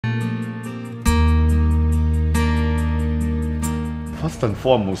first and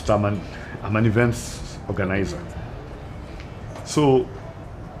foremost, I'm an events organizer. So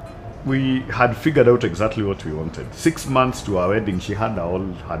we had figured out exactly what we wanted. 6 months to our wedding, she had all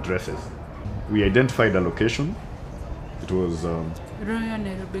her dresses. We identified a location. It was Royal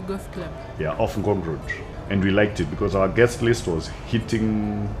Nairobi Golf Club. Yeah, off Ngong Road. And we liked it because our guest list was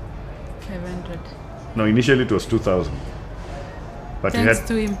hitting 500. No, initially it was 2,000. But Thanks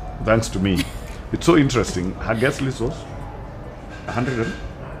to him. Thanks to me. It's so interesting. Her guest list was 100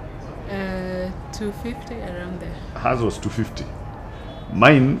 and 250 around there. Hers was 250.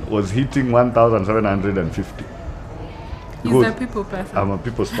 Mine was hitting 1,750. He's a people person. I'm a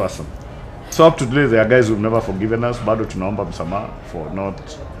people's person. So up to today, there are guys who've never forgiven us. Bado tunaomba msamaha for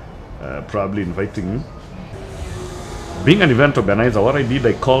not probably inviting me. Being an event organizer, what I did,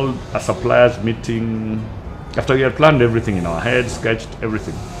 I called a suppliers meeting. After we had planned everything in our heads, sketched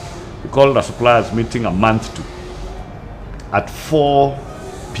everything, we called a suppliers meeting a month to at 4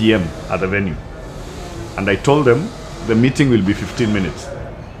 p.m. at the venue. And I told them the meeting will be 15 minutes.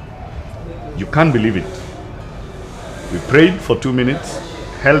 You can't believe it. We prayed for 2 minutes,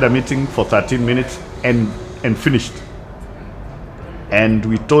 held a meeting for 13 minutes and finished. And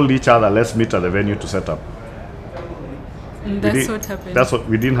we told each other, let's meet at the venue to set up. And that's what happened. That's what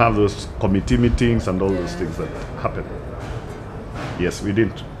we didn't have, those committee meetings and all those things that happened. Yes, we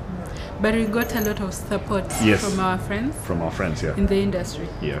didn't. But we got a lot of support from our friends. From our friends, yeah. In the industry.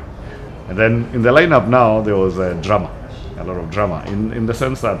 Yeah. And then in the lineup now, there was a lot of drama, in the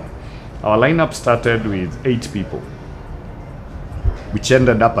sense that our lineup started with 8 people, which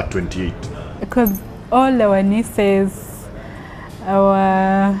ended up at 28. Because all our nieces,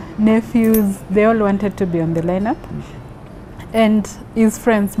 our nephews, they all wanted to be on the lineup. And his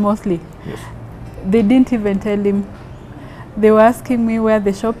friends mostly. Yes. They didn't even tell him. They were asking me where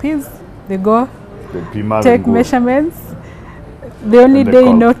the shop is. They go, take measurements. The only day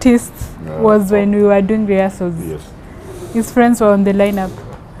he noticed was when we were doing rehearsals. Yes. His friends were on the lineup.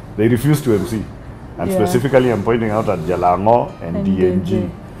 They refused to MC. And specifically, I'm pointing out at Jalango and DNG.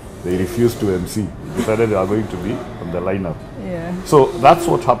 They refused to MC. Decided they are going to be on the lineup. Yeah. So that's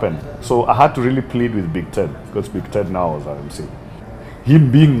what happened. So I had to really plead with Big Ted, because Big Ted now was our MC.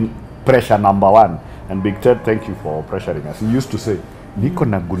 Him being pressure number one. And Big Ted, thank you for pressuring us. He used to say, niko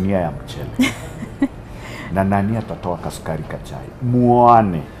na gunia ya mchele. Na nani atatoa kasukari kachai.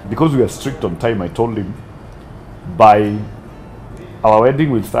 Muane. Because we were strict on time, I told him, by our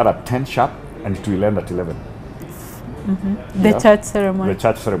wedding will start at 10 sharp and it will end at 11. The church ceremony. The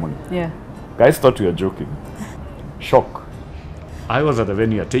church ceremony. Yeah. Guys thought we were joking. Shock. I was at the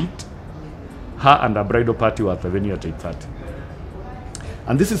venue at 8. Her and her bridal party were at the venue at 8:30.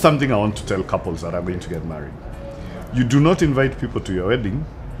 And this is something I want to tell couples that are going to get married. You do not invite people to your wedding,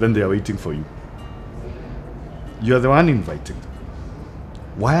 then they are waiting for you. You are the one inviting.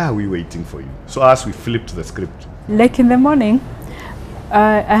 Why are we waiting for you? So as we flipped the script. Like in the morning,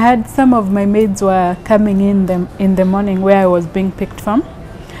 I had some of my maids were coming in the morning where I was being picked from.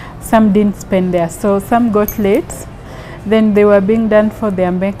 Some didn't spend there, so some got late. Then they were being done for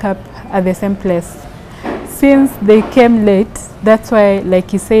their makeup at the same place. Since they came late, that's why,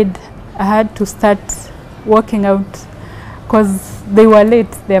 like you said, I had to start working out because they were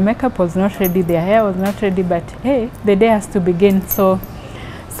late. Their makeup was not ready, their hair was not ready, but hey, the day has to begin. So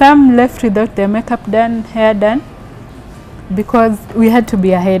some left without their makeup done, hair done, because we had to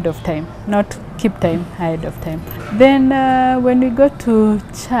be ahead of time, not keep time ahead of time. Then when we got to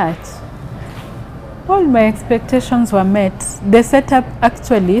church, all my expectations were met. The setup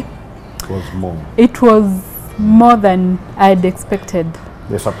actually it was more than I'd expected.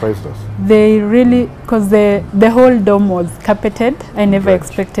 They surprised us. They really, because the whole dome was carpeted. I never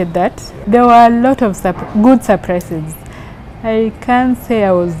expected that. There were a lot of good surprises. I can't say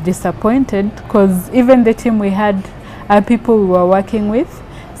I was disappointed, because even the team we had are people we were working with,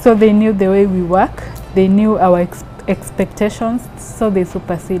 so they knew the way we work, they knew our expectations, so they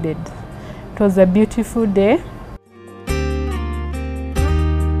superseded. It was a beautiful day.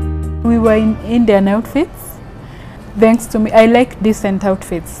 We were in Indian outfits. Thanks to me, I like decent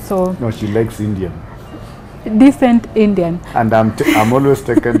outfits. So no, she likes Indian. Decent Indian. And I'm always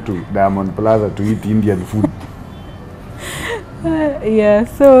taken to Diamond Plaza to eat Indian food. Yeah,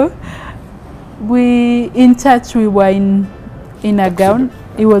 so in church we were in a gown.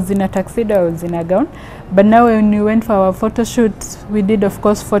 It was in a tuxedo, I was in a gown. But now when we went for our photo shoot, we did of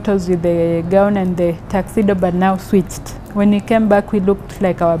course photos with the gown and the tuxedo, but now switched. When we came back, we looked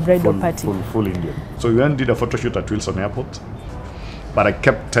like our bridal party. Full Indian. So we went and did a photo shoot at Wilson Airport. But I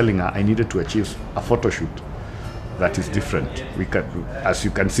kept telling her I needed to achieve a photo shoot that is different. As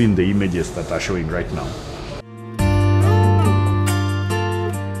you can see in the images that are showing right now.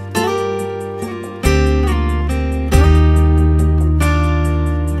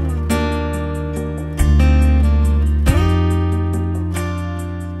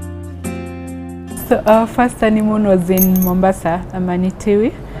 So our first honeymoon was in Mombasa,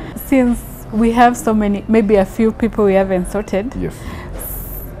 Amanitiwi. Since we have so many, maybe a few people we haven't sorted. Yes.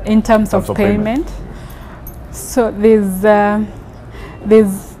 In terms of payment. So I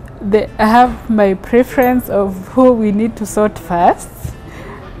have my preference of who we need to sort first.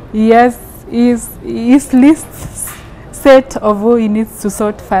 Yes, his list set of who he needs to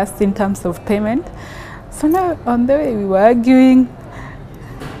sort first in terms of payment. So now on the way we were arguing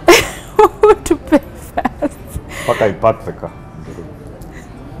who to pay first. But I parked the car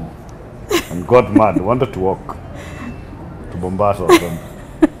and got mad, wanted to walk to Mombasa or something.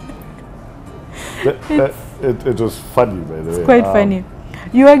 It was funny, by the way. It's quite funny.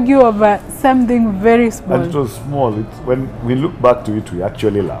 You argue over something very small. And it was small. When we look back to it, we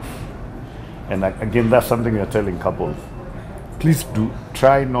actually laugh. And again, that's something we're telling couples. Please do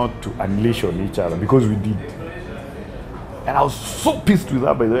try not to unleash on each other, because we did. And I was so pissed with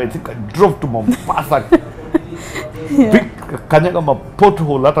that, by the way. I think I drove to Mombasa. Big Kanyagama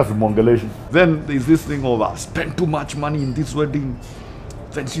pothole, that was Mongolation. Then there's this thing of, I spent too much money in this wedding.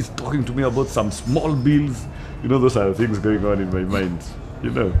 Then she's talking to me about some small bills. You know, those are the things going on in my mind,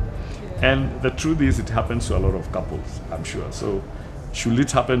 you know. And the truth is, it happens to a lot of couples, I'm sure. So should it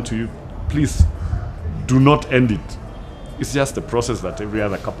happen to you, please do not end it. It's just a process that every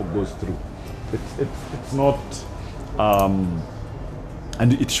other couple goes through. It's not,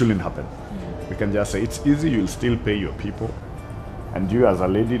 and it shouldn't happen. We can just say, it's easy, you'll still pay your people. And you as a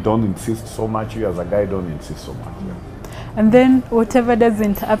lady, don't insist so much. You as a guy, don't insist so much. Yeah. And then whatever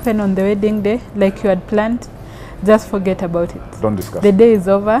doesn't happen on the wedding day, like you had planned, just forget about it. Don't discuss. The day is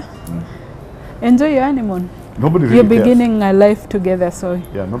over. Enjoy your honeymoon. Nobody really You're cares. beginning a life together, so.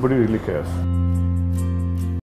 Yeah, nobody really cares.